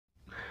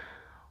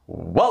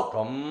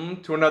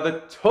Welcome to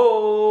another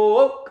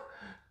Toke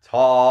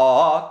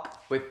Talk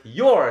with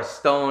your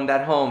stoned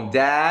at home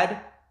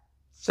dad,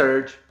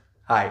 Serge.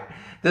 Hi.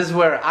 This is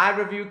where I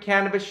review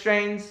cannabis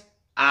strains,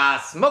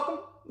 I smoke them,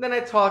 then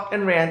I talk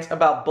and rant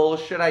about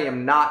bullshit I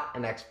am not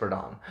an expert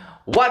on.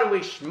 What are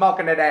we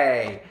smoking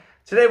today?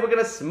 Today we're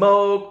gonna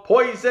smoke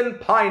poison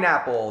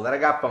pineapple that I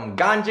got from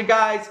Ganja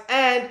Guys,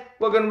 and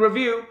we're gonna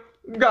review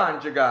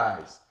Ganja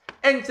Guys.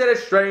 Into the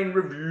strain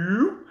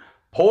review.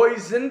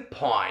 Poison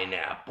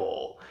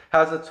pineapple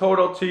has a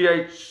total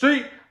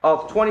THC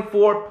of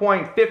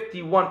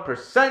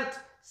 24.51%.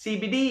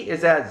 CBD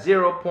is at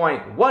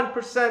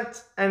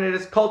 0.1%, and it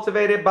is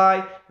cultivated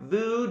by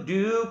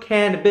Voodoo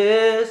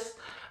Cannabis.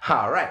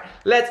 All right,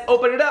 let's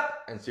open it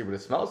up and see what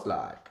it smells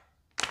like.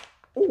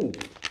 Ooh.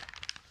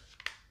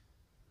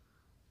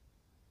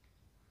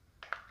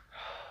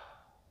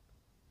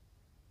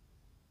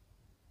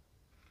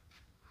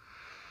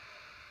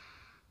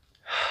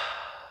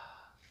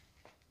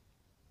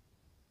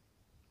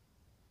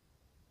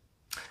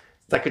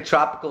 It's like a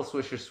tropical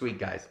Swisher Sweet,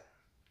 guys.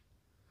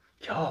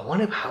 Yo, I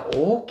wonder how,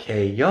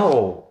 okay,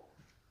 yo.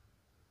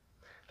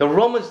 The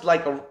aroma is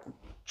like a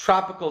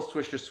tropical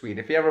Swisher Sweet.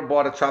 If you ever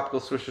bought a tropical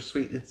Swisher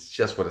Sweet, it's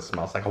just what it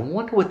smells like. I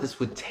wonder what this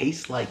would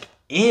taste like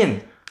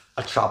in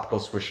a tropical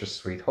Swisher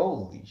Sweet.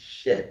 Holy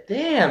shit,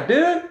 damn,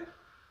 dude.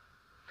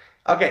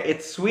 Okay,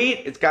 it's sweet.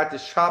 It's got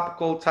this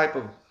tropical type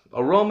of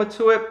aroma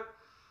to it.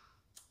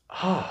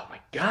 Oh my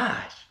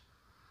gosh.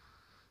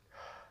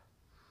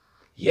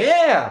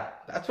 Yeah.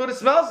 That's what it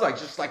smells like,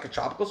 just like a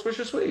tropical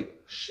Swisher Sweet.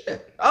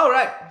 Shit. All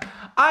right.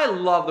 I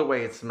love the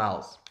way it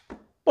smells.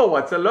 But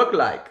what's it look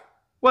like?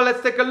 Well,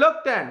 let's take a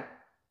look then.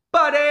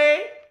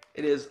 Buddy!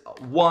 It is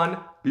 1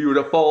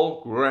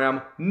 beautiful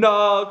gram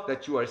nug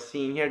that you are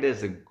seeing here.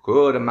 There's a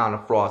good amount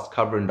of frost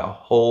covering the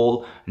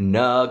whole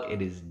nug.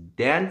 It is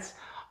dense.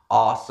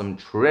 Awesome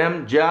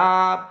trim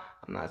job.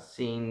 I'm not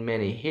seeing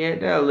many here.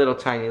 There are little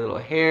tiny little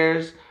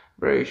hairs.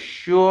 Very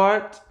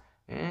short.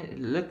 And it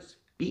looks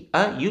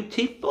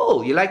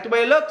beautiful. You like the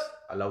way it looks?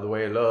 I love the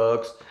way it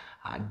looks.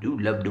 I do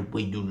love the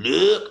way you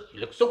look. You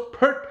look so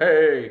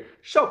pretty.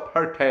 So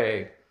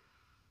pretty.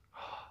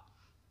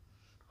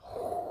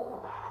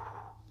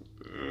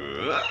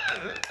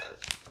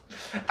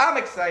 I'm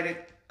excited.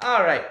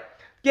 All right.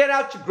 Get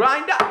out your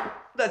grinder.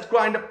 Let's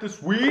grind up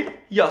this weed.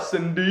 Yes,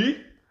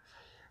 indeed.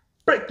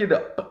 Break it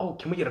up. Oh,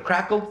 can we get a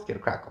crackle? Let's get a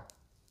crackle.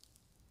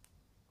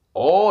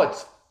 Oh,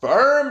 it's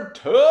firm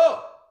too.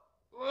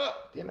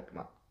 Damn it, come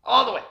on.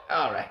 All the way.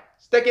 All right.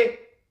 Sticky.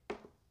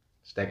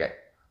 Sticky.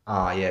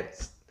 Oh, yeah.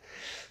 It's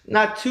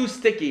not too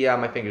sticky. Yeah,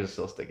 my fingers are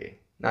still sticky.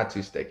 Not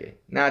too sticky.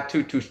 Not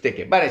too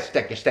sticky. But it's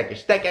sticky, sticky,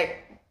 sticky.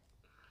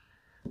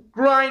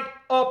 Grind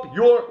up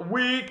your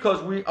weed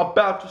because we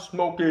about to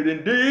smoke it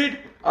indeed.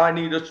 I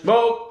need a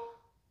smoke.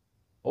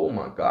 Oh,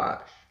 my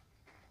gosh.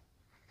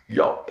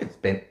 Yo, it's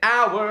been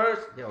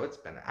hours. Yo, it's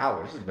been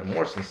hours. It's been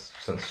more since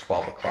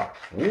 12 o'clock.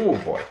 Ooh,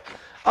 boy.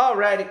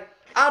 Alrighty.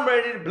 I'm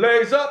ready to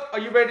blaze up. Are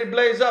you ready to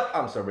blaze up?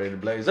 I'm so ready to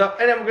blaze up.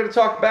 And then we're going to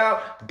talk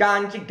about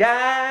Ganja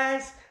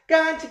Guys.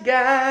 Ganja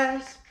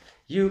Guys.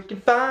 You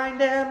can find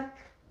them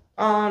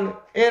on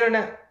the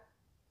internet.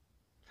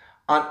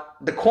 On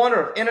the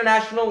corner of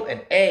International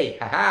and A.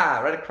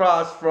 Haha. Right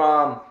across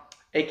from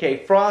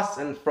AK Frost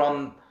and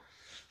from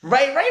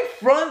right in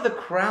front of the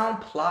Crown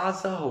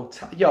Plaza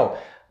Hotel. Yo,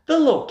 the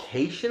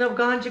location of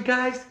Ganja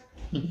Guys.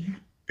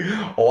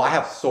 Oh, I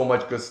have so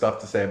much good stuff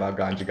to say about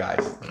Ganja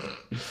Guys.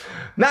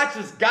 Not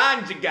just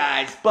Ganja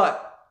Guys,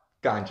 but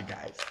Ganja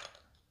Guys.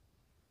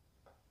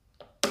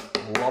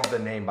 Love the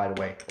name, by the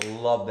way.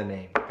 Love the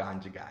name,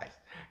 Ganja Guys.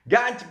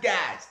 Ganja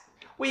Guys.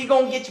 Where you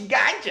gonna get your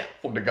ganja?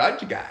 From the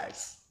Ganja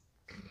Guys.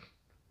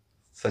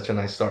 Such a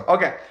nice story.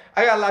 Okay,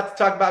 I got a lot to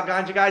talk about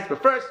Ganja Guys,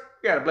 but first,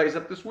 we gotta blaze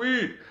up this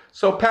weed.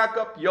 So pack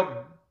up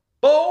your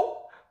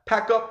bowl,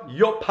 pack up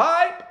your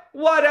pipe,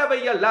 whatever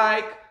you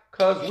like.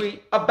 Cause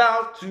we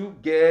about to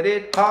get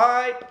it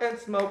hype and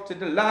smoke to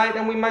the light,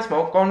 and we might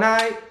smoke all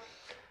night.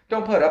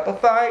 Don't put up a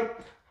fight,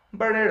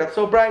 burn it up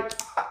so bright.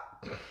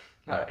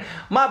 Alright,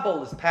 my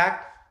bowl is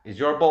packed. Is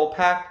your bowl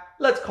packed?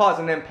 Let's cause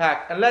an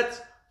impact and let's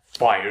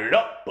fire it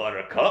up,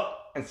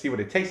 buttercup, and see what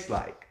it tastes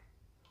like.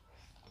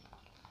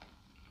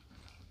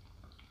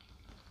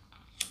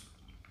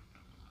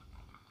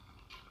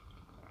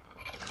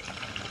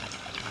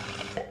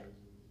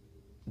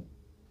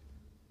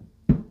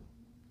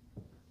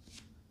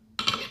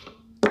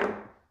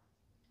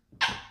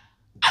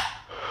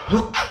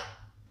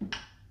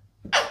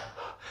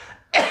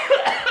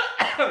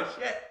 Oh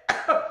shit.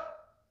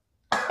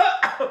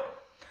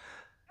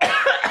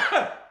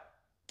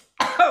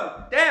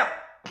 Oh, damn.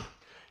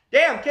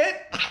 Damn, kid.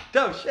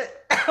 Oh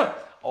shit.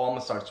 Oh, I'm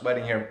gonna start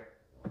sweating here.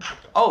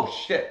 Oh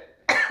shit.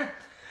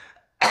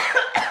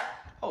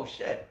 Oh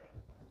shit.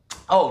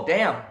 Oh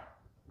damn.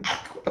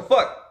 What the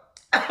fuck?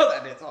 Oh,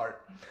 that is hard.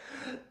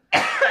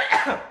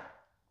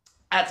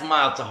 That's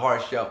mild to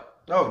harsh, yo.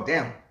 Oh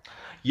damn.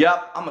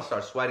 Yep, I'm gonna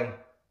start sweating.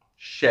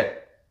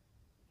 Shit.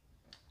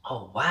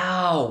 Oh,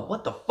 wow.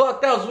 What the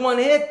fuck? That was one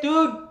hit,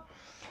 dude.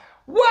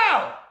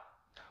 Wow.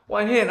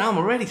 One hit, I'm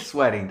already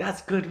sweating.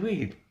 That's good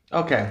weed.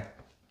 Okay.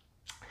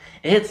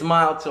 It hits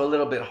mild to a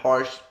little bit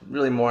harsh,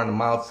 really more on the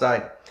mild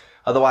side.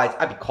 Otherwise,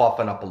 I'd be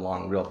coughing up a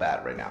lung real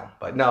bad right now.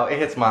 But no, it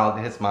hits mild,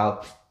 it hits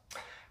mild.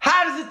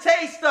 How does it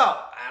taste though?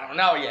 I don't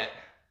know yet.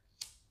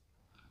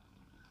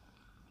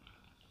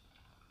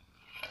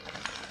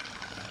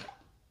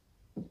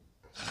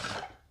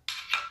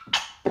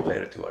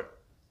 Later to it.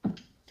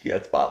 Yeah,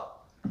 it's mild.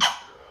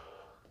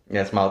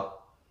 Yeah, it's mild.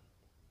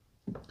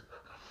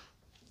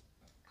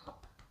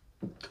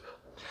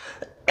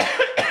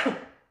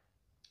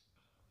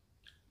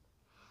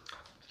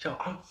 Yo,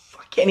 I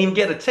can't even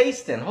get a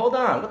taste in. Hold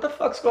on. What the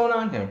fuck's going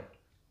on here?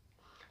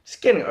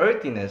 Just getting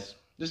earthiness.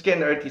 Just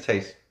getting the earthy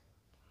taste.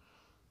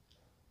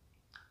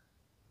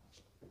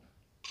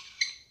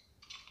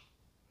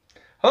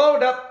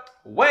 Hold up.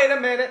 Wait a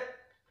minute.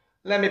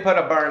 Let me put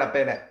a burn up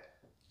in it.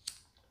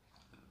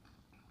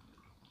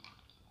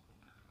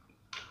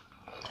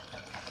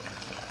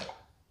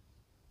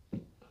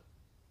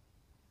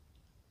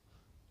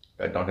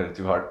 Don't hit it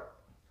too hard.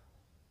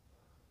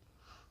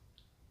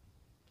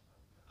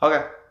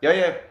 Okay.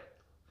 Yeah.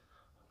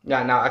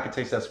 Yeah, now I can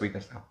taste that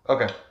sweetness now.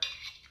 Okay.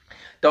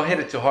 Don't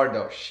hit it too hard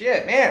though.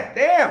 Shit, man.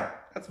 Damn.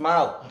 That's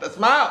mild. That's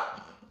mild.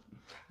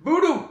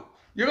 Voodoo,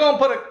 you're gonna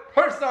put a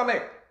curse on me.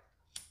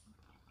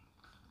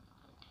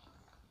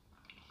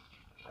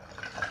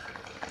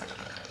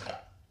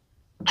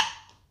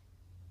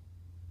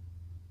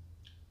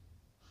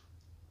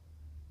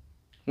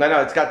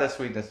 No, it's got that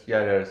sweetness.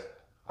 Yeah, it is.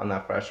 On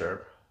that fresh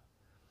herb.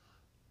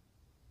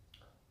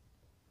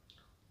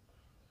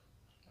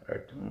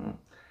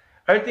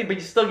 Earthy, but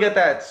you still get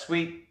that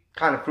sweet,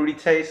 kind of fruity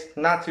taste.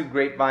 Not too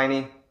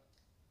grapevine-y.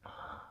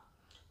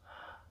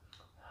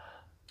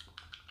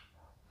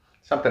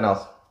 Something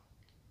else.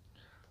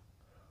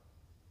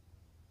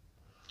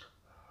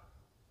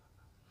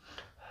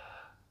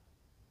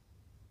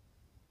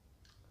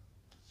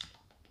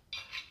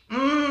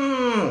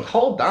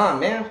 Hold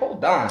on, man.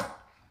 Hold on.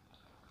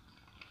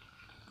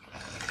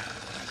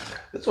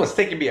 This one's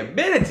taking me a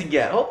minute to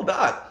get. Hold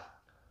on.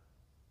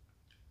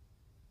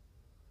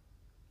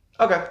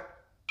 Okay.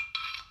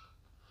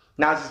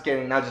 Now it's just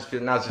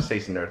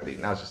tasting earthy.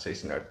 Now it's just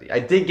tasting earthy. I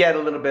did get a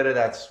little bit of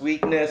that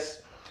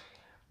sweetness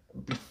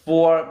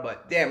before,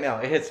 but damn,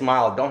 it hits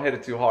mild. Don't hit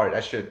it too hard.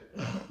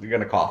 You're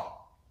gonna cough.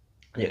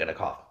 You're gonna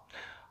cough.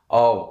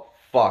 Oh,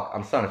 fuck.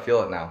 I'm starting to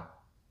feel it now.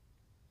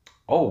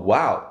 Oh,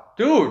 wow.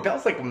 Dude, that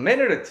was like a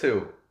minute or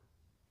two.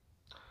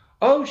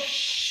 Oh,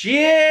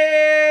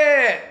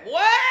 shit.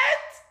 What?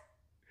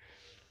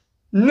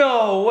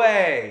 No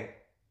way.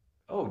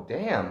 Oh,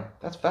 damn.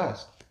 That's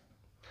fast.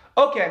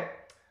 Okay.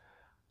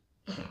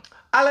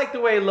 I like the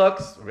way it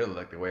looks. I really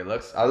like the way it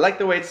looks. I like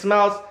the way it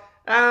smells.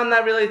 I'm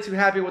not really too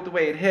happy with the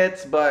way it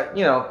hits, but,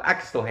 I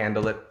can still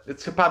handle it.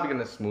 It's probably going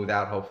to smooth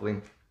out,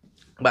 hopefully.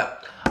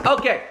 But,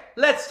 okay,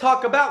 let's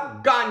talk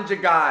about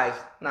Ganja Guys.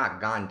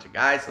 Not Ganja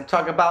Guys. I'm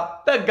talking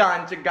about the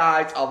Ganja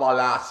Guys of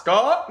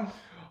Alaska.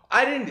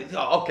 I don't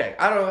know.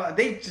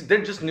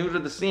 They're just new to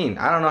the scene.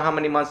 I don't know how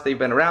many months they've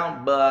been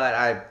around, but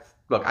I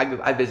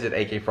visit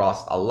AK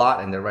Frost a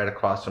lot, and they're right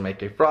across from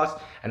AK Frost.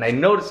 And I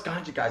noticed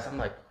Ganja Guys. I'm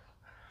like,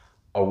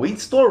 a weed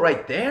store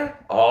right there?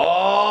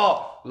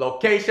 Oh,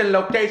 location.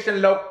 There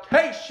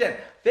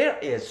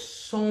is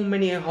so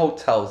many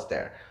hotels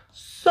there.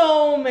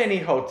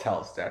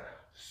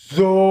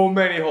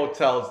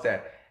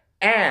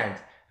 And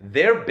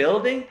their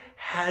building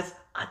has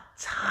a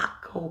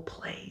taco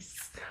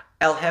place.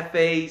 El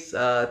Jefe's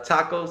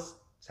taco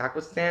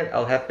stand.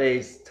 El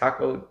Jefe's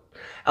taco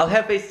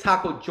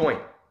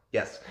joint.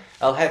 Yes,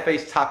 El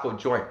Jefe's taco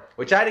joint,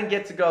 which I didn't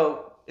get to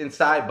go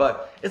inside,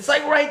 but it's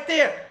like right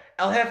there.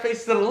 El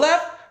Jefe's to the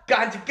left,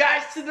 Ganja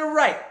Guys to the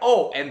right.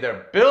 Oh, and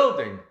they're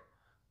building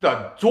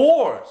the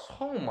doors.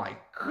 Oh my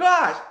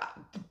gosh,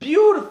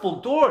 beautiful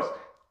doors.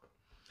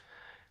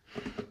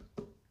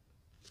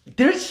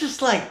 They're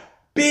just like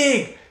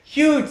big,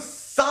 huge,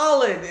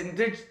 solid, and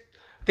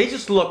they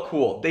just look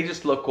cool. They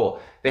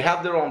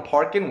have their own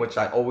parking, which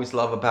I always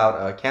love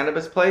about a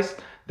cannabis place.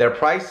 Their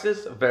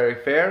prices, very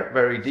fair,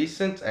 very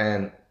decent,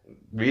 and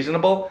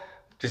reasonable.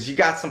 Because you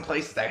got some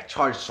places that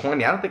charge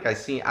 20. I don't think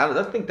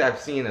I've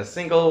seen a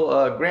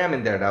single gram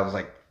in there that was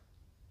like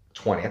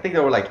 20. I think they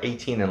were like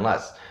 18 and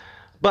less.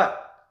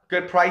 But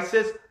good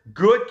prices,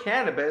 good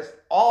cannabis.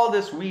 All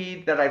this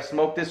weed that I've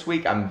smoked this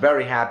week, I'm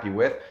very happy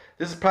with.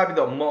 This is probably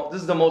the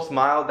most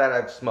mild that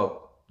I've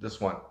smoked. This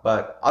one,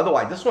 but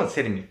otherwise, this one's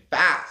hitting me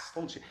fast.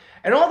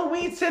 And all the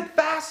weeds hit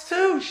fast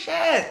too.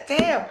 Shit,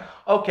 damn.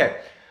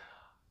 Okay.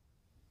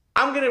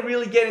 I'm going to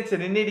really get into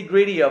the nitty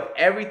gritty of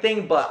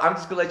everything, but I'm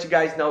just going to let you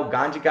guys know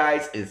Ganja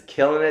Guys is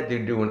killing it.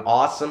 They're doing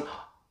awesome.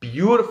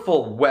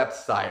 Beautiful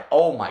website.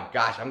 Oh my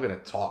gosh, I'm going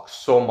to talk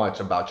so much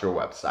about your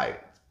website.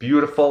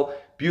 Beautiful,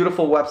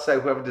 beautiful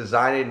website. Whoever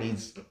designed it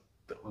needs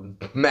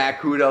mad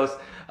kudos.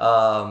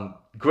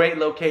 Great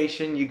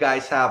location. You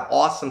guys have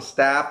awesome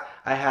staff.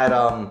 I had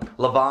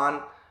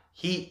Levon.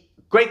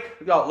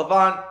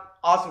 Levon,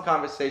 awesome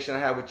conversation I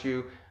had with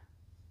you.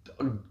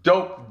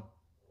 Dope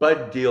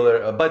bud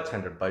dealer, a bud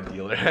tender, bud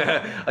dealer,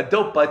 a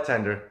dope bud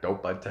tender,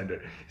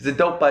 He's a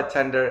dope bud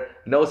tender,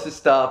 knows his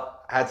stuff,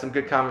 had some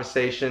good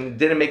conversation,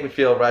 didn't make me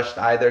feel rushed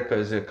either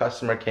because a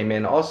customer came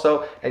in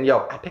also, and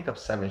yo, I picked up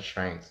 7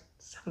 strains,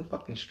 7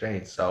 fucking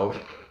strains, so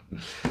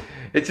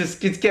it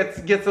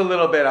gets a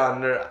little bit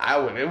on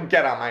it would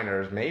get on my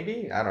nerves,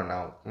 maybe, I don't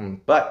know,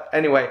 but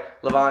anyway,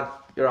 Levon,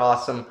 you're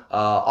awesome,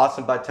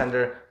 awesome bud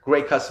tender,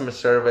 great customer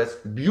service,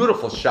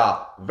 beautiful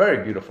shop,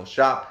 very beautiful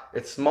shop.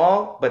 It's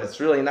small, but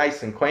it's really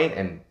nice and quaint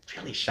and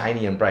really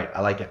shiny and bright.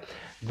 I like it.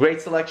 Great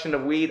selection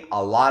of weed,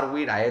 a lot of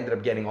weed. I ended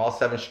up getting all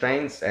 7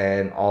 strains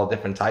and all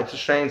different types of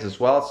strains as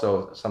well,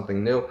 so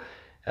something new.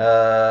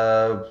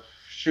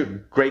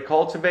 Great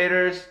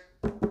cultivators.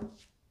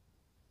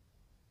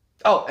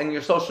 Oh, and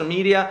your social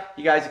media,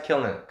 you guys are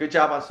killing it. Good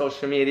job on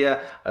social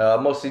media,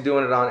 mostly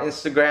doing it on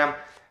Instagram.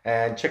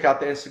 And check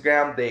out the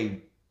Instagram.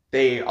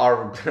 They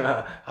are,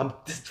 I'm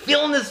just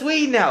feeling this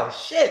weed now.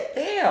 Shit,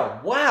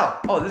 damn, wow.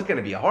 Oh, this is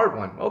gonna be a hard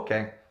one.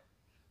 Okay.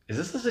 Is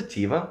this a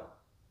sativa?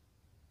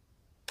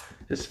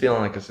 This is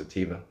feeling like a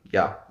sativa.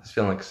 Yeah, it's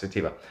feeling like a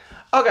sativa.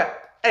 Okay,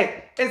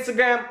 hey,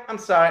 Instagram, I'm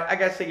sorry. I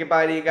gotta say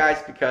goodbye to you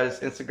guys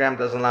because Instagram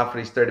doesn't allow for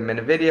these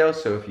 30-minute videos.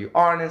 So if you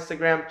are on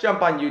Instagram,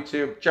 jump on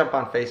YouTube, jump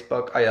on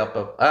Facebook. I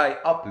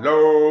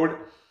upload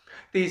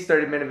these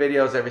 30-minute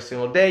videos every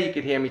single day. You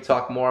can hear me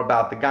talk more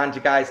about the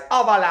Ganja Guys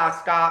of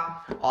Alaska.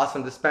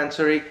 Awesome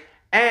dispensary.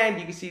 And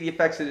you can see the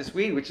effects of this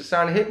weed, which is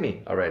starting to hit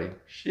me already.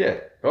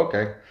 Shit.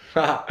 Okay.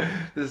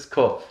 This is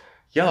cool.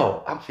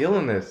 Yo, I'm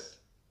feeling this.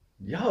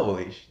 Yo,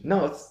 holy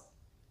no,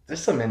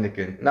 there's some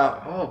indica. No,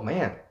 oh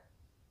man.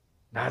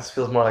 Nah, this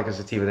feels more like a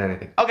sativa than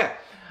anything. Okay.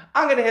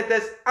 I'm gonna hit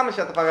this. I'm gonna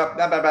shut the fuck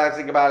up.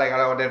 Say goodbye.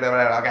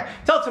 Okay.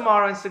 Till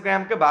tomorrow,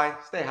 Instagram. Goodbye.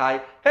 Stay high.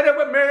 Hit it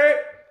with me.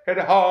 Hit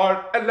it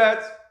hard. And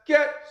let's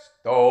get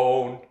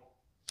stoned.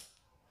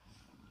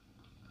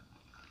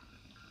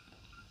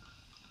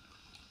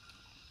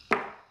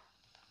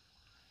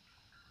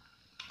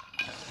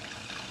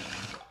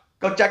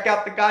 Go check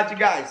out the Ganja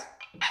Guys.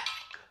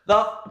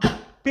 The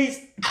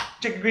peace,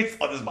 chicken grease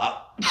on this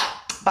bottle.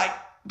 Bye.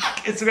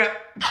 Instagram.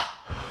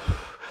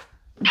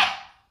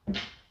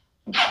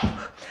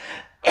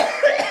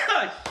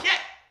 Shit.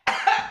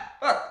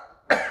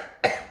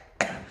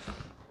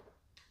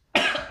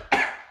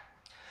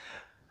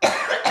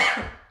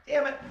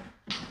 Damn it.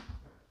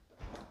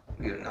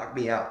 You're gonna knock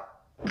me out.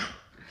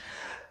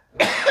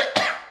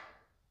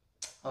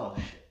 Oh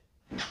shit.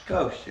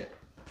 Go shit.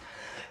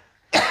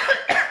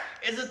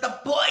 Is it the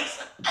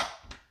poison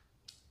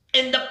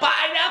in the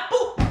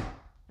pineapple?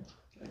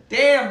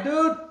 Damn,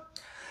 dude.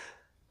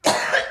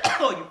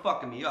 Oh, you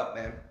fucking me up,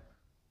 man.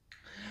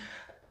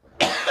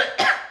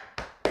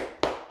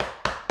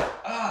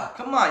 Ah,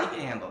 come on, you can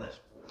handle this.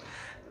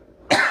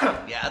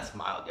 Yeah, that's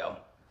mild, yo.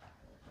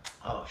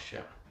 Oh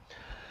shit.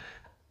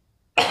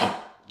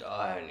 Oh,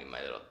 I need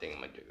my little thing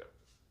in my jigger.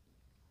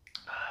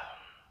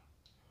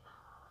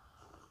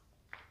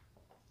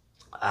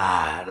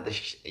 Out of the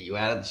you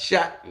out of the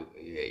shot?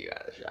 Yeah, you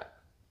out of the shot.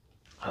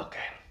 Okay.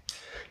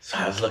 So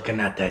I was looking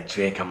at that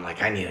drink. I'm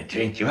like, I need to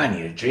drink you. I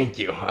need to drink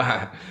you.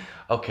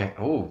 Okay.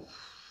 Oh,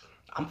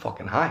 I'm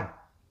fucking high.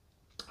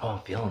 Oh, I'm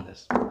feeling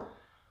this.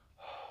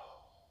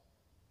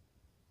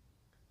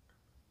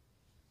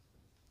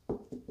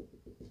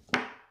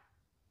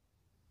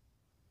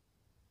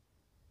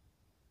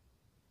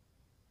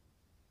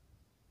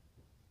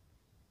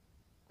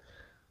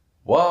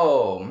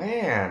 Whoa,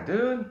 man,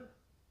 dude.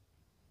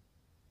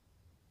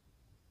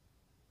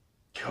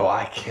 Yo,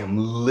 I can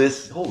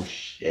listen. Oh,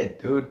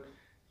 shit, dude.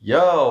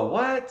 Yo,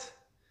 what?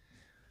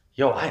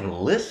 Yo, I'm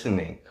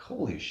listening.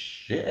 Holy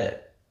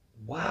shit.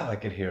 Wow, I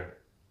could hear.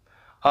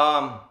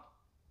 Yo,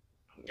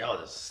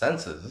 the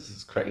senses. This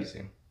is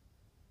crazy.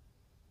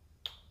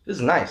 This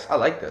is nice. I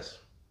like this.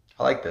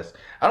 I like this.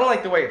 I don't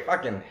like the way it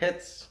fucking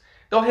hits.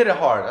 Don't hit it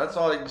hard. That's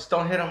all. Just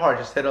don't hit it hard.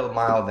 Just hit it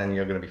mild, then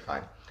you're gonna be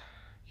fine.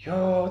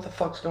 Yo, what the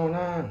fuck's going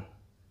on?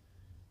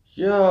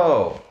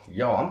 Yo,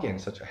 I'm getting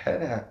such a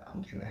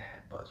I'm getting a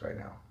head buzz right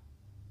now.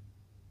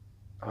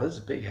 Oh, this is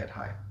a big head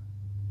high.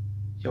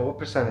 Yo, what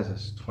percent is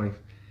this? 20.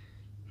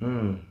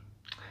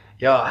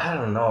 Yo, I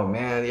don't know,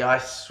 man. Yo, I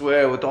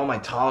swear, with all my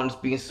tolerance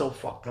being so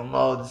fucking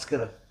low, this is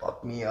gonna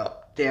fuck me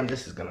up. Damn,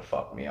 this is gonna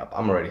fuck me up.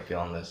 I'm already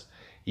feeling this.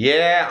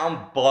 Yeah,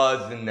 I'm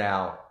buzzing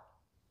now.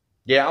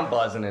 Yeah, I'm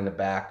buzzing in the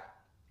back.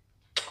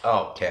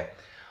 Okay.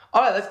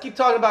 All right, let's keep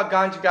talking about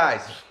Ganja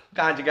Guys.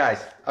 Ganja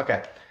Guys.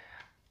 Okay.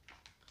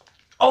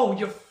 Oh,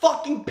 your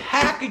fucking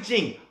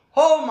packaging.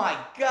 Oh my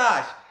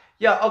gosh.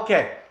 Yeah,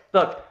 okay.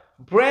 Look,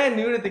 brand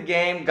new to the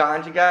game,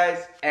 Ganja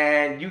Guys,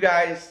 and you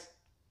guys,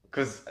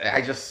 because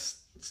I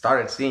just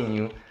started seeing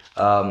you.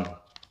 I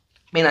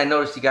mean, I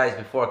noticed you guys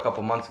before a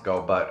couple months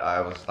ago, but I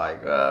was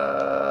like,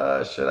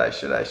 should I?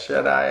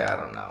 I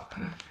don't know.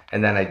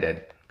 And then I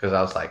did, because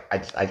I was like, I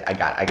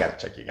gotta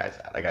check you guys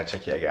out. I gotta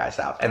check you guys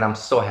out. And I'm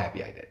so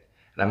happy I did.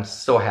 And I'm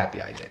so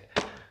happy I did.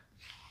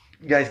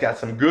 You guys got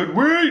some good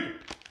weed.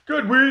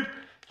 Good weed.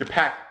 Your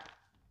pack.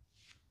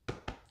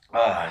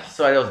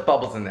 Sorry, there was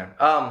bubbles in there.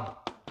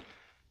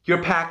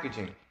 Your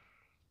packaging.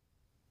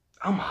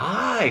 I'm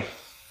high.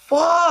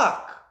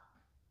 Fuck.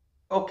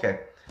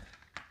 Okay.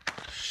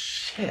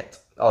 Shit.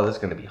 Oh, this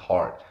is gonna be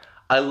hard.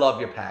 I love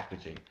your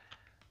packaging.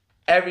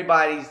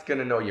 Everybody's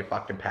gonna know your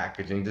fucking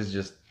packaging. This is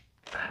just,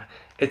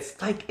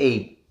 it's like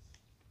a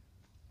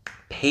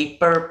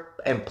paper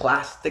and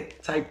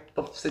plastic type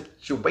of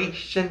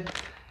situation.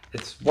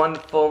 It's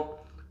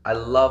wonderful. I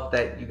love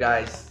that you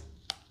guys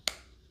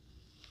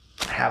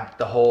have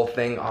the whole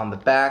thing on the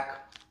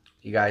back.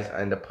 You guys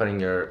end up putting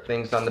your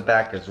things on the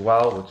back as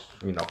well, which,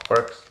 you know,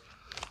 works.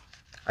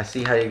 I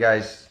see how you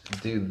guys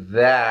do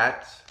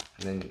that.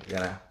 And then you're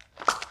gonna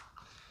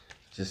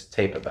just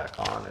tape it back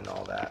on and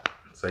all that.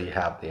 So you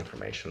have the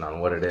information on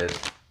what it is.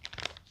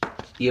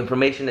 The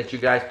information that you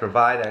guys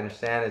provide, I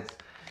understand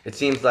it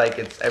seems like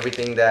it's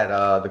everything that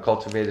the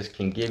cultivators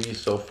can give you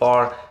so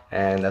far,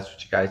 and that's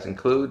what you guys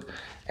include,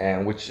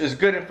 and which is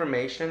good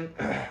information.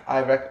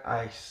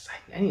 I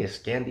need to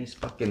scan these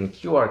fucking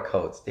QR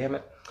codes, damn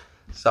it.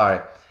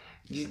 Sorry.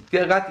 You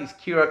got these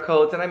QR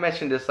codes, and I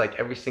mention this like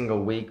every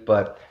single week,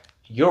 but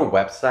your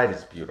website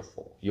is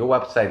beautiful. Your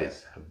website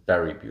is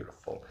very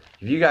beautiful.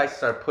 If you guys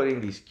start putting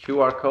these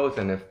QR codes,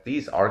 and if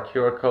these are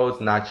QR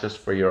codes, not just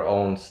for your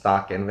own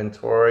stock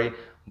inventory,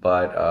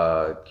 but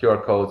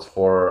QR codes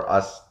for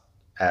us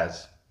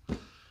as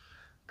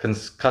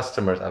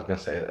customers, I was gonna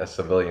say as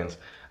civilians,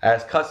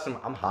 as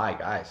I'm high,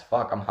 guys,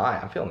 fuck, I'm high,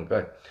 I'm feeling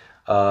good.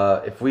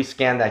 If we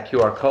scan that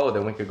QR code,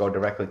 then we could go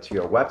directly to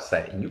your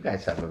website, and you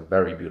guys have a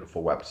very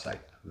beautiful website,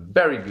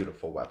 very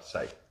beautiful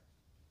website.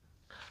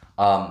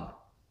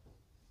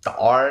 The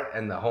art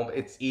and the home,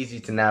 it's easy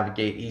to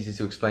navigate, easy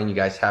to explain. You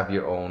guys have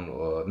your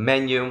own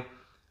menu.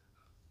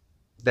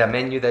 That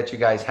menu that you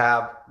guys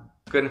have,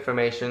 good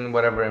information,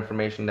 whatever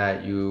information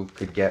that you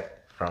could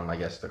get from, I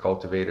guess, the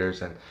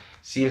cultivators. And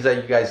seems like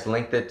you guys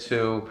linked it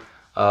to,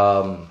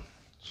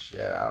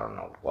 shit, I don't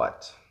know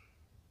what,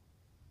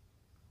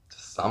 to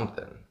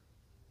something.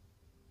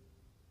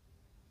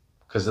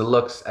 Because it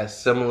looks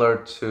as similar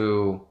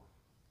to,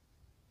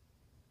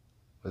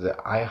 was it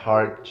I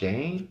Heart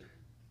Jane?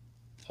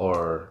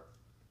 Or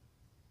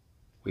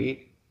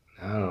Weed?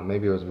 I don't know,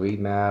 maybe it was Weed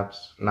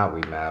Maps, not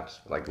Weed Maps,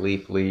 like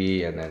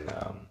Leafly, and then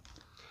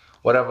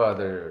whatever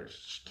other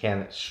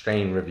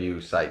strain review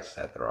sites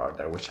that there are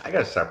there, which I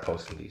gotta start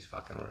posting these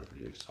fucking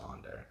reviews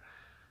on there.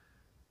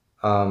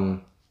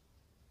 I'm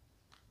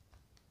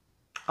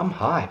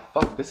high.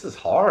 Fuck, this is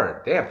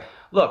hard. Damn.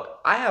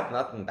 Look, I have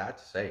nothing bad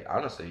to say.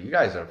 Honestly, you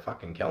guys are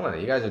fucking killing it.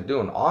 You guys are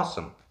doing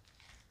awesome.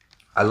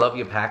 I love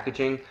your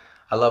packaging.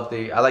 I like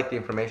the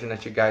information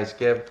that you guys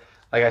give.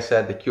 Like I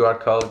said, the QR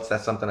codes,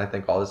 that's something I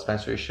think all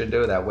dispensaries should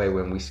do. That way,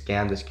 when we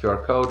scan this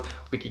QR code,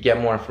 we could get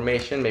more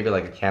information, maybe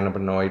like a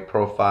cannabinoid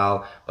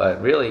profile.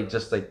 But really,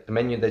 just like the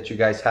menu that you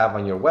guys have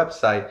on your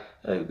website,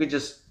 you could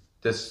just,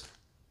 this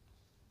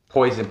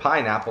poison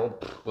pineapple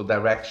will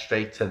direct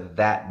straight to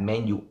that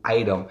menu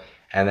item.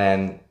 And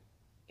then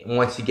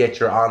once you get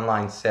your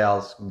online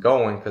sales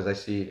going, because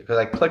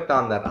I clicked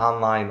on that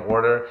online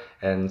order,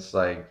 and it's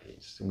like,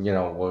 you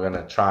know, we're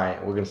gonna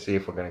see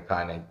if we're gonna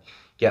kind of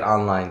get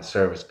online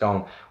service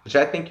going, which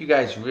I think you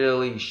guys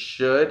really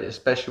should,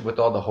 especially with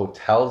all the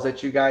hotels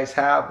that you guys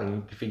have.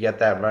 And if you get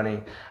that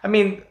running, I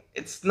mean,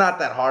 it's not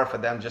that hard for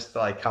them just to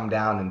like come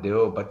down and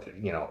do it, but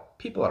you know,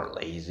 people are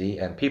lazy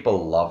and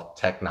people love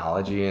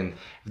technology, and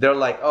they're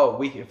like, oh,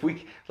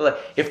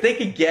 if they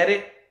could get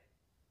it,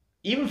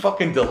 even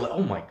fucking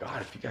oh my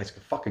god, if you guys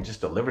could fucking just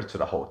deliver it to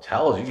the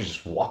hotels, you could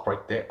just walk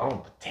right there.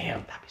 Oh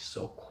damn, that'd be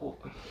so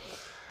cool.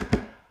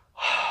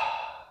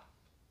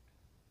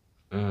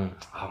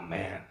 Oh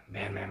man.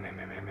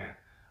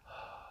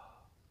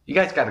 You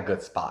guys got a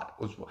good spot.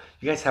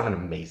 You guys have an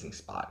amazing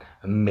spot.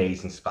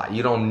 Amazing spot.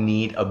 You don't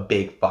need a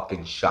big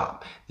fucking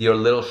shop. Your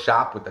little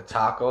shop with the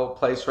taco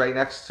place right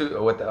next to,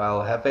 or with the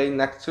El Jefe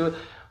next to it,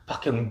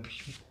 fucking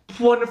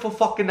wonderful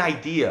fucking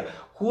idea.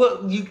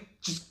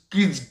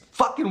 It's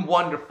fucking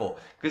wonderful.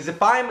 Because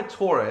if I'm a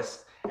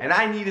tourist and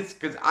I need it,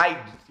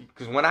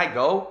 because when I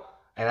go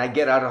and I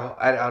get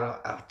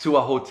out to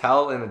a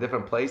hotel in a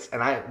different place,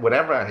 and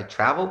whenever I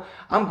travel,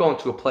 I'm going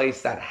to a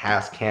place that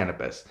has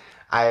cannabis.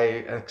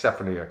 Except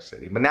for New York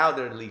City, but now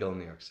they're legal in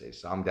New York City,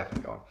 so I'm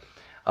definitely going.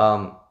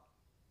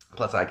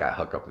 Plus, I got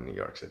hooked up in New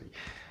York City.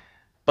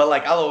 But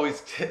like, I'll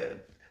always.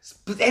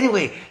 But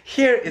anyway,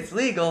 here it's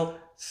legal,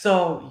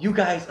 so you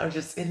guys are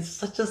just in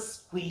such a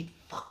sweet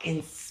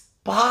fucking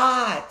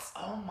spot.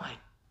 Oh my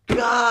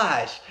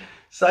gosh.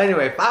 So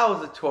anyway, if I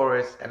was a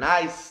tourist and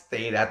I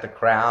stayed at the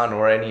Crown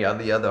or any of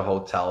the other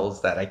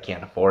hotels that I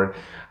can't afford,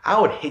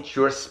 I would hit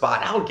your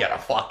spot. I would get a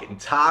fucking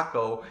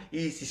taco,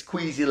 easy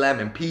squeezy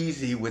lemon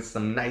peasy with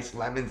some nice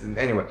lemons, and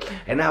anyway,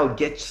 and I would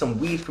get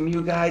some weed from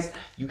you guys.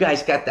 You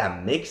guys got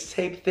that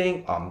mixtape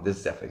thing. This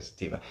is definitely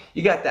sativa.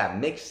 You got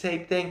that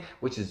mixtape thing,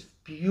 which is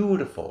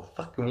beautiful,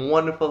 fucking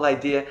wonderful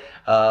idea.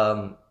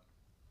 And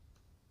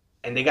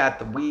they got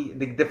the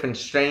different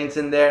strains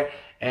in there,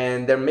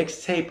 and their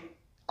mixtape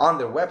on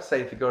their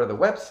website. If you go to the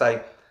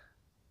website,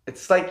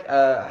 it's like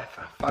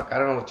fuck, I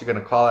don't know what you're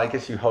gonna call it. I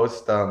guess you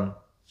host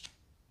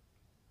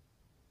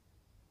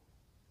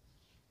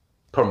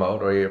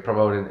promote, or you're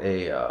promoting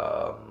a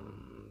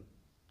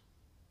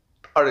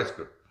artist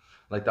group,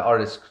 like the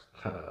artist.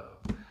 I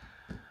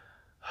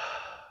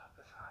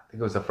think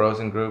it was a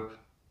Frozen group.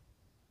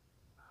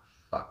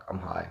 Fuck, I'm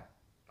high.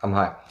 I'm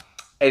high.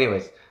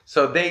 Anyways,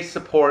 so they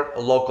support a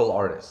local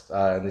artist,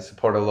 and they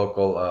support a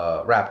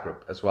local rap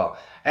group as well.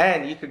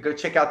 And you could go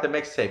check out the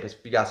mixtape if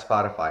you got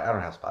Spotify. I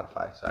don't have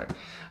Spotify, sorry.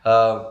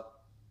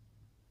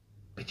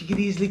 But you could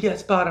easily get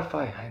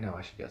Spotify. I know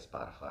I should get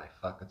Spotify.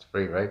 Fuck, it's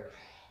free, right?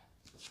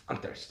 I'm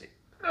thirsty.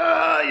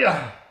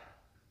 Yeah.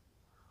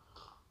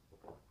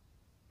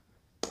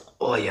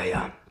 Oh, yeah,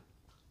 yeah.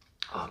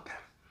 Okay.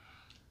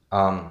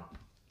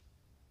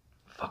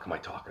 Fuck am I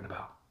talking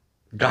about?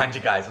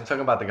 Ganja Guys. I'm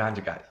talking about the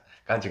Ganja Guys.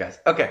 Ganja Guys.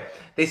 Okay.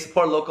 They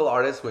support local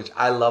artists, which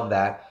I love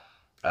that.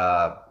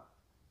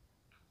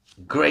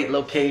 Great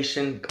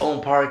location,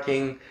 own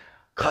parking,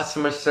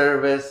 customer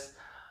service.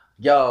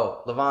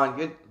 Yo,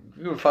 Levon,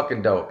 you're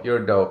fucking dope.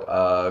 You're dope.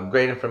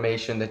 Great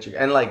information that you,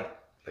 and like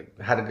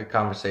had a good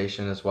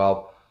conversation as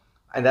well.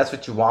 And that's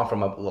what you want from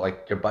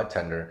like your butt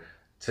tender,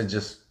 to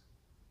just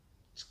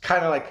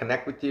kind of like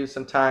connect with you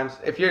sometimes.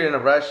 If you're in a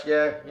rush,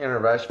 yeah, you're in a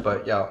rush,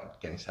 but yo,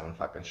 getting 7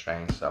 fucking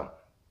strains, so.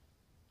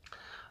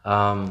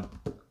 Oh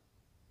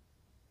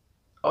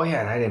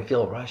yeah, and I didn't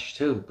feel rushed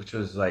too, which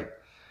was like,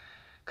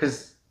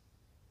 cause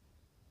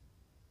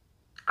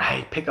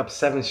I pick up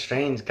 7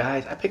 strains,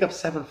 guys. I pick up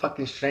 7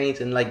 fucking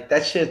strains, and like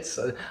that shit's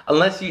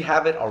unless you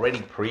have it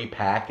already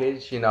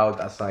pre-packaged, you know,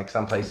 that's like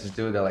some places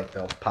do. They're like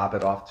they'll pop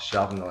it off the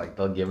shelf and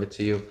they'll give it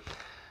to you.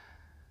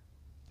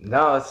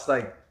 No, it's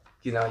like,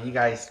 you know, you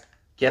guys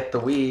get the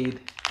weed,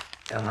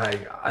 and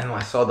like I know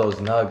I saw those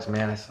nugs,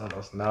 man. I saw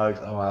those nugs.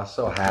 Oh, I was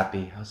so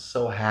happy. I was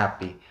so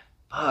happy.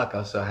 Fuck, I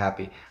was so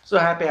happy. So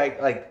happy. I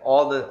like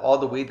all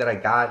the weed that I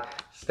got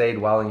stayed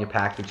well in your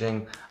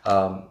packaging.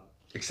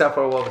 Except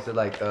for, what was it,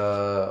 like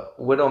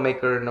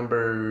Widowmaker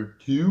number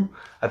 2?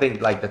 I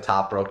think like the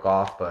top broke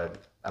off,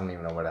 but I don't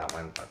even know where that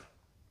went, but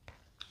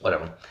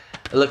whatever.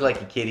 It looked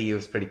like a kitty. It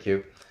was pretty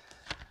cute.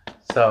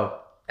 So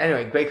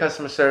anyway, great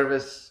customer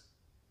service.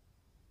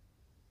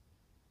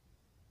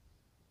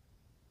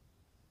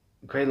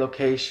 Great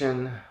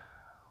location.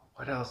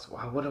 What else?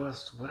 What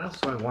else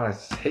do I want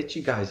to hit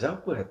you guys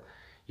up with?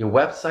 Your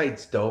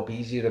website's dope.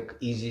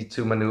 Easy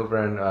to maneuver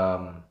and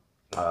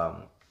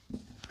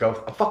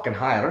go. I'm fucking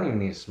high. I don't even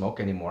need to smoke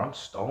anymore. I'm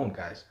stoned,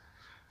 guys.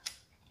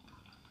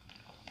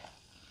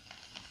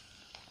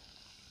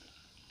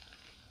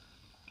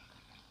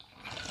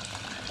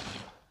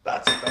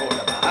 That's stoned.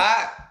 I'm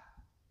high.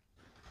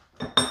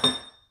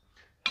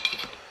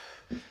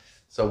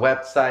 So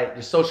website,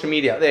 your social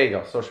media. There you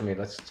go, social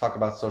media. Let's talk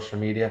about social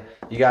media.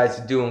 You guys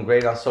are doing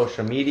great on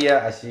social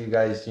media. I see you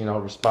guys, you know,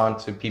 respond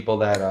to people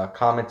that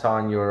comment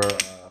on your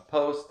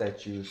post,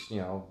 that you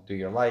know, do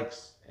your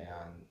likes,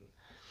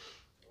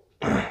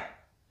 and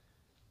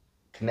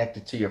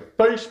connected to your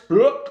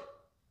Facebook.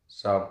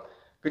 So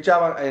good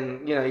job.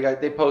 And you know, you guys,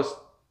 they post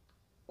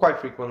quite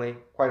frequently,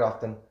 quite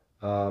often,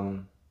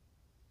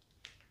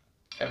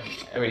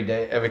 every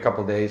day, every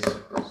couple days.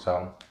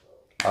 So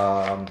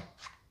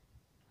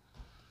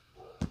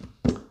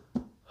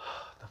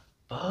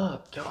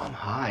fuck, yo, I'm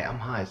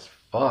high as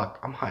fuck.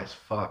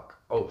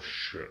 Oh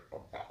shit,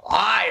 I'm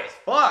high as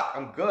fuck.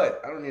 I'm good.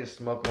 I don't need to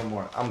smoke no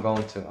more. I'm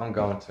going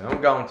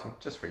to,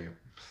 just for you.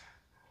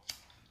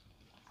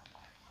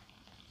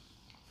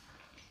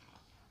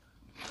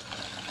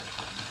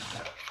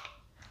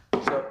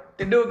 So,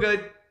 you're doing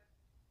good.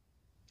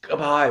 I'm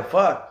high,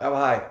 fuck, I'm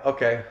high,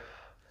 okay.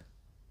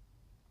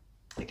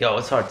 Yo,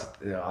 it's hard to,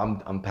 you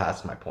know, I'm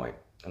past my point.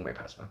 I'm way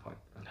past my point.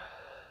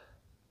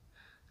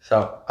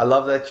 So I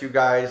love that you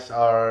guys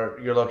are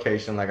your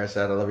location. Like I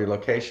said, I love your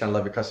location. I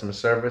love your customer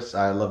service.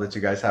 I love that you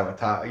guys have a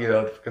top, you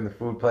know, in the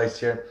food place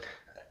here.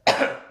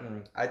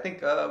 I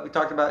think we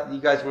talked about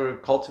you guys were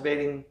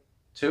cultivating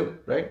too,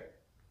 right?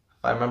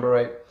 If I remember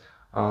right.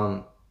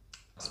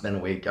 It's been a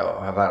week.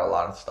 I've had a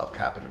lot of stuff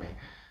happen to me.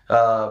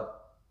 But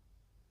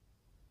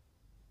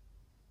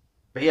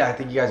yeah, I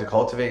think you guys are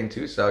cultivating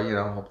too. So, you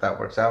know, hope that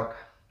works out.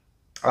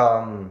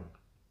 Your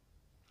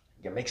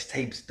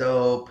mixtape's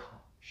dope.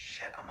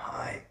 Shit, I'm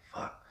high.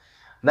 Fuck.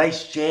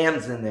 Nice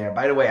jams in there.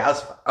 By the way, I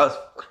was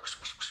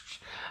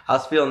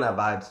feeling that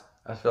vibes.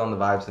 I was feeling the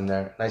vibes in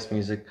there. Nice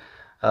music.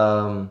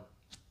 What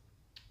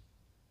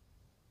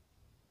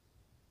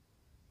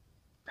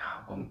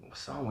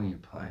song were you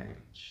playing?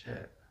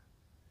 Shit.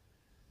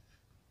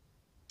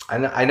 I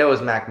know it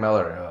was Mac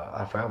Miller.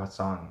 I forgot what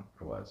song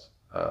it was.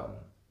 I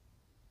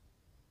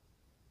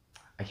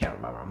can't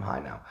remember. I'm high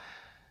now.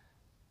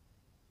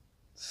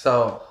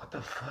 So, what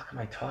the fuck am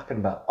I talking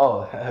about?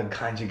 Oh,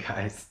 Ganja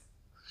Guys.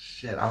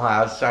 Shit,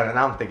 I was trying to,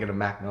 now I'm thinking of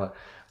Mac Miller.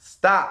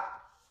 Stop.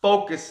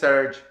 Focus,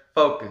 Serge.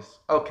 Focus.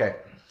 Okay.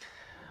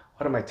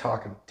 What am I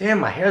talking? Damn,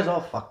 my hair's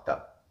all fucked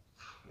up.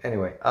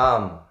 Anyway,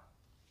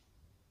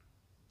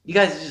 you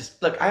guys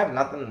just, look, I have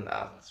nothing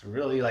to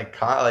really like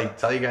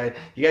tell you guys.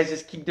 You guys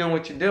just keep doing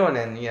what you're doing,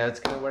 and, you know, it's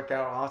going to work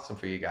out awesome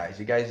for you guys.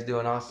 You guys are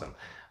doing awesome.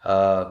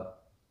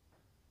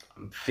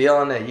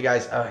 feeling it. You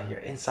guys, your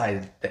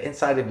inside, the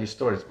inside of your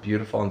store is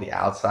beautiful, and the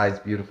outside's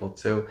beautiful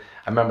too.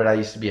 I remember that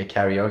used to be a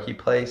karaoke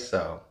place,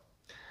 so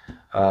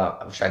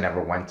which I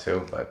never went to,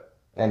 but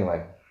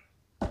anyway.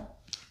 The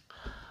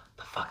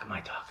fuck am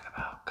I talking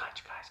about?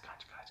 Ganja guys,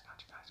 ganja guys,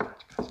 ganja guys,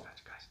 ganja guys,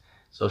 ganja guys.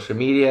 Social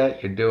media,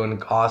 you're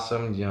doing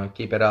awesome. You know,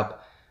 keep it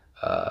up.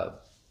 Uh,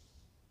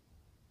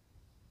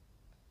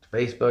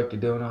 Facebook,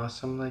 you're doing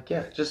awesome. Like,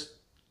 yeah, just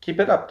keep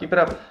it up, keep it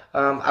up.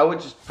 I would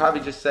just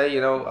probably just say,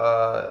 you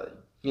know,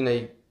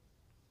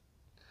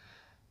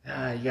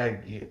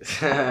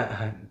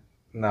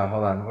 no,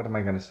 hold on. What am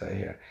I gonna say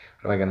here?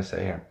 What am I gonna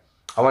say here?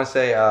 I want to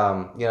say,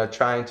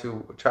 try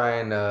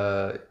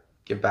and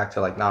give back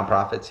to like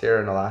nonprofits here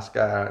in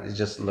Alaska. It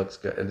just looks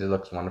good. It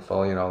looks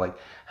wonderful. You know, like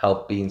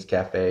Help Beans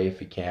Cafe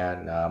if you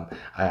can.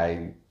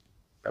 I'm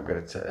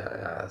gonna say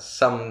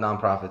some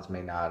nonprofits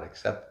may not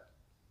accept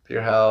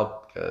your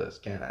help because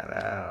Canada.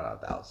 I don't know.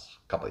 That was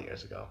a couple of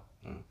years ago.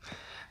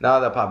 Now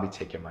they'll probably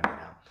take your money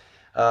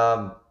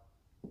now.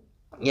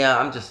 Yeah,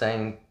 I'm just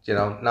saying,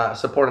 not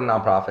support a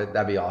nonprofit.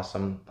 That'd be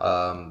awesome.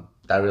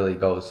 That really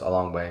goes a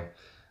long way.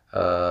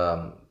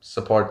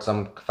 Support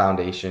some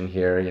foundation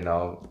here,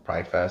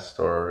 Pride Fest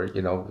or,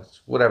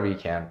 whatever you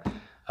can.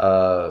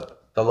 The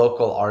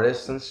local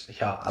artists,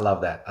 yeah, I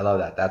love that. I love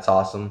that. That's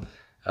awesome.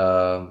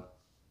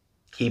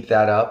 Keep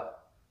that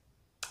up.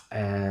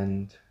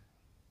 And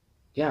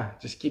yeah,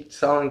 just keep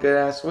selling good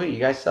ass weed. You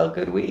guys sell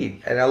good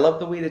weed. And I love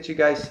the weed that you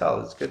guys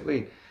sell. It's good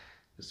weed.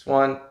 This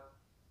one,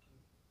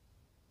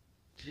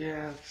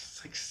 yeah,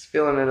 it's like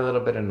feeling it a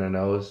little bit in the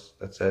nose.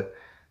 That's it.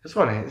 This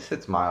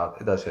hits mild.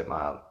 It does hit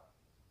mild.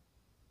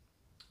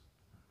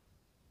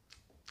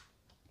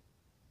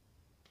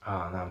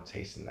 Oh, now I'm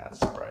tasting that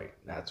Sprite.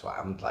 That's why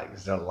I'm like,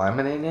 is there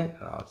lemon in it?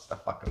 Oh, it's the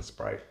fucking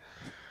Sprite.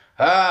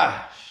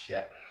 Ah,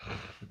 shit.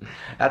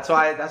 That's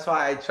why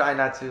I try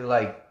not to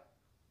like,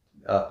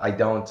 I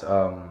don't,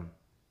 what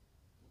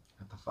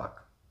the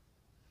fuck?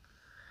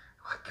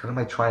 What am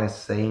I trying to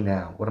say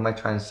now? What am I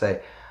trying to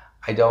say?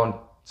 I don't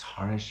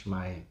tarnish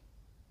my...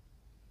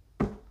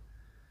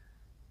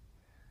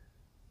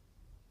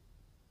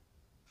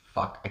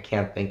 Fuck, I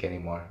can't think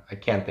anymore. I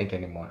can't think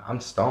anymore. I'm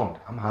stoned.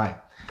 I'm high.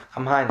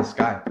 I'm high in the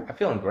sky. I'm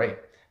feeling great.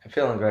 I'm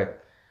feeling great.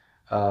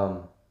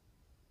 I'm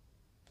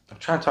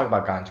trying to talk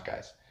about Ganja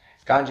Guys.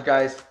 Ganja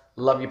Guys,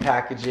 love your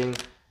packaging.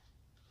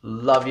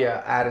 Love your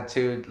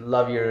attitude.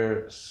 Love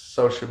your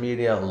social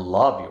media.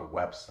 Love your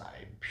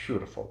website.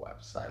 Beautiful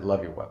website.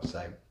 Love your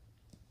website.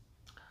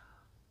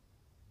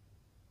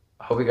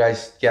 I hope you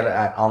guys get it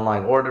at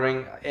online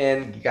ordering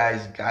and you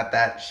guys got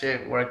that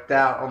shit worked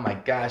out. Oh my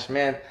gosh,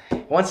 man.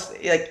 Once,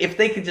 like, if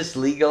they could just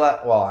legalize,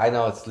 well, I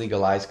know it's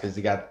legalized because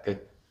they got good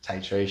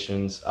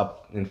titrations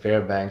up in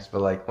Fairbanks,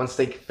 but like once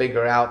they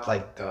figure out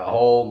like the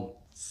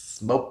whole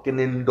smoking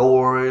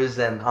indoors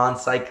and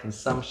on-site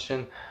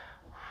consumption,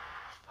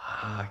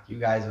 fuck, you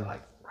guys are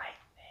like right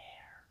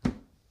there.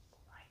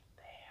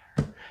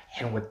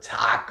 And with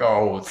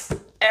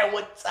tacos.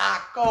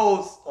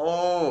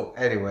 Oh,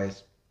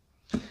 anyways.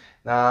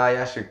 Nah,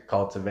 I should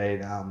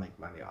cultivate. I'll make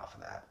money off of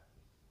that.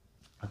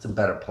 That's a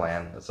better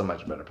plan. That's a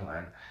much better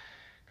plan.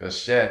 Because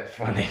shit,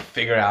 when they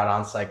figure out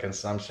on-site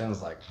consumption,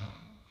 it's like,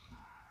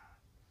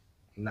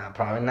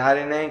 probably not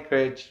in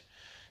Anchorage.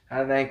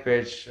 Not in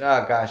Anchorage.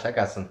 Oh gosh, I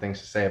got some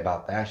things to say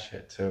about that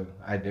shit too.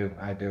 I do.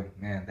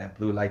 Man, that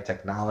blue light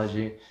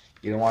technology.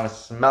 You don't want to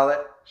smell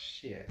it?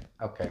 Shit.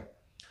 Okay.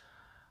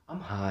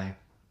 I'm high.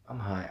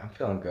 I'm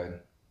feeling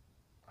good.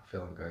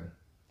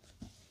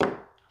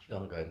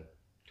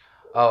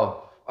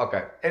 Oh,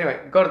 okay. Anyway,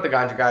 go to the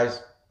Ganja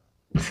Guys.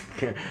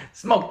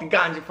 Smoke the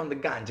ganja from the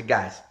Ganja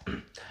Guys.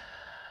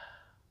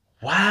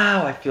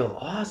 Wow, I feel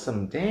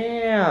awesome.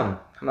 Damn.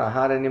 I'm not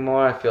hot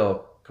anymore. I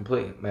feel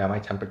completely, yeah, my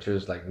temperature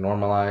is like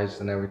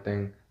normalized and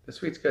everything. The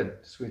sweet's good.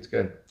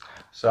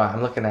 So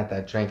I'm looking at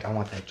that drink. I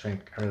want that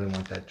drink. I really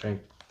want that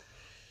drink.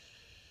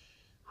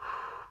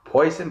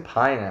 Poison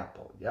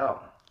pineapple. Yo.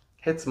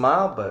 Hits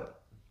mild,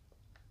 but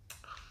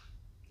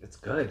it's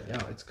good.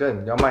 It's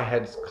good. My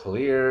head's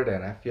cleared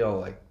and I feel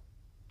like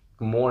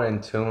more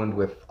in tune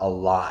with a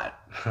lot.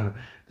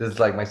 This is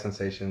like my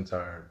sensations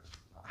are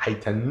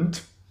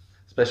heightened,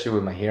 especially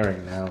with my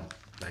hearing now.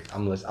 Like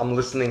I'm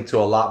listening to a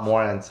lot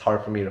more, and it's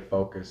hard for me to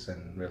focus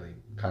and really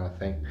kind of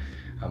think.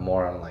 I'm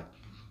more on like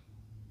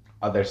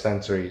other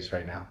sensories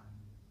right now.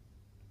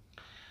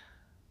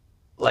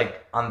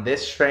 Like on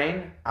this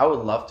train, I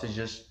would love to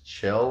just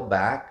chill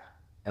back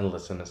and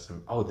listen to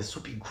some. Oh, this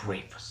would be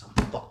great for some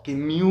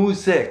fucking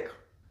music.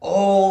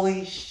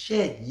 Holy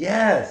shit,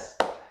 yes.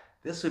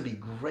 This would be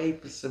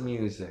great for some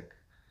music.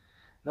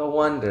 No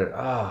wonder.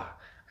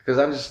 Because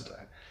I'm just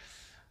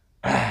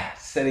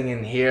sitting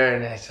in here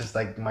and it's just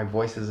like my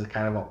voice is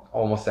kind of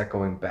almost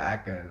echoing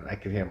back, and I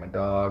could hear my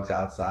dogs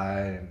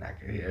outside and I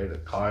could hear the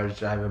cars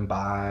driving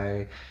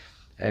by.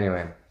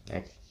 Anyway,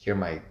 I hear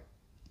my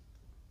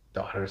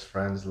daughter's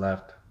friends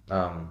left.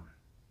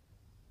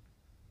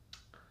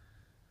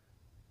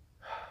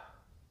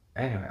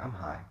 Anyway, I'm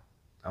high.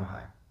 Do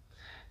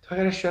I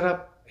gotta shut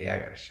up? Yeah, I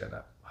gotta shut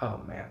up. Oh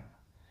man.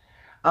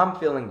 I'm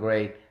feeling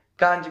great.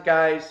 Ganja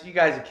guys, you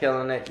guys are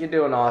killing it. You're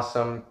doing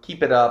awesome.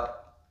 Keep it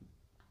up.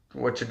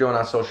 What you're doing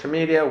on social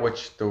media,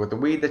 with the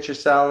weed that you're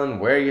selling,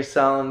 where you're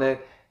selling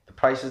it, the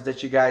prices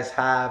that you guys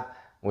have,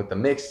 with the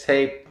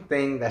mixtape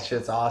thing, that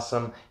shit's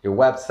awesome. Your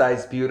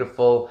website's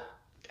beautiful.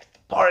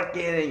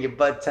 Parking and your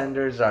bud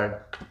tenders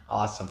are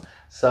awesome.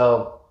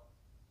 So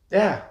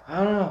yeah,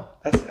 I don't know.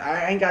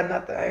 I ain't got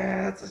nothing.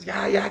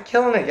 Y'all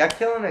killing it. Y'all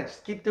killing it.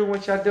 Just keep doing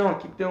what y'all doing.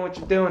 Keep doing what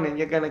you're doing, and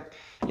you're gonna,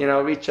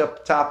 reach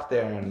up top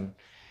there and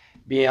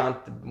be on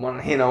one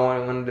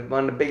of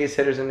the biggest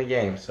hitters in the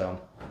game. So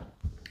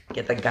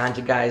get the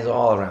ganja guys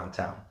all around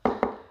town.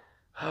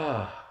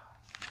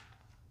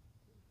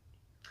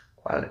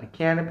 Quality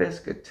cannabis,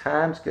 good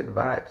times, good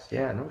vibes.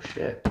 Yeah, no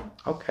shit.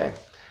 Okay.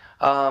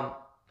 I'm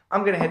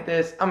gonna hit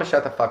this. I'm gonna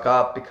shut the fuck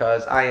up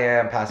because I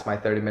am past my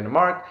 30-minute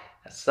mark.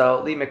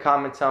 So leave me a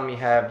comment. Tell me,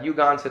 have you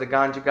gone to the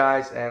Ganja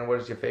Guys, and what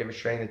is your favorite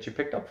strain that you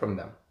picked up from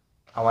them?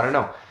 I want to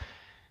know.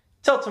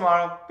 Till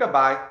tomorrow.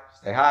 Goodbye.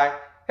 Stay high.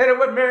 Hit it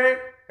with me.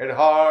 Hit it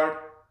hard.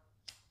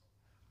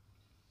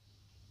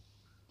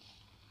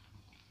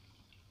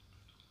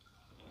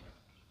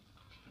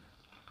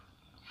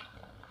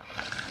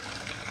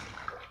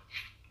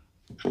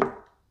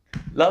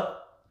 Love,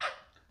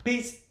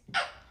 peace,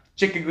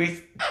 chicken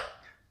grease.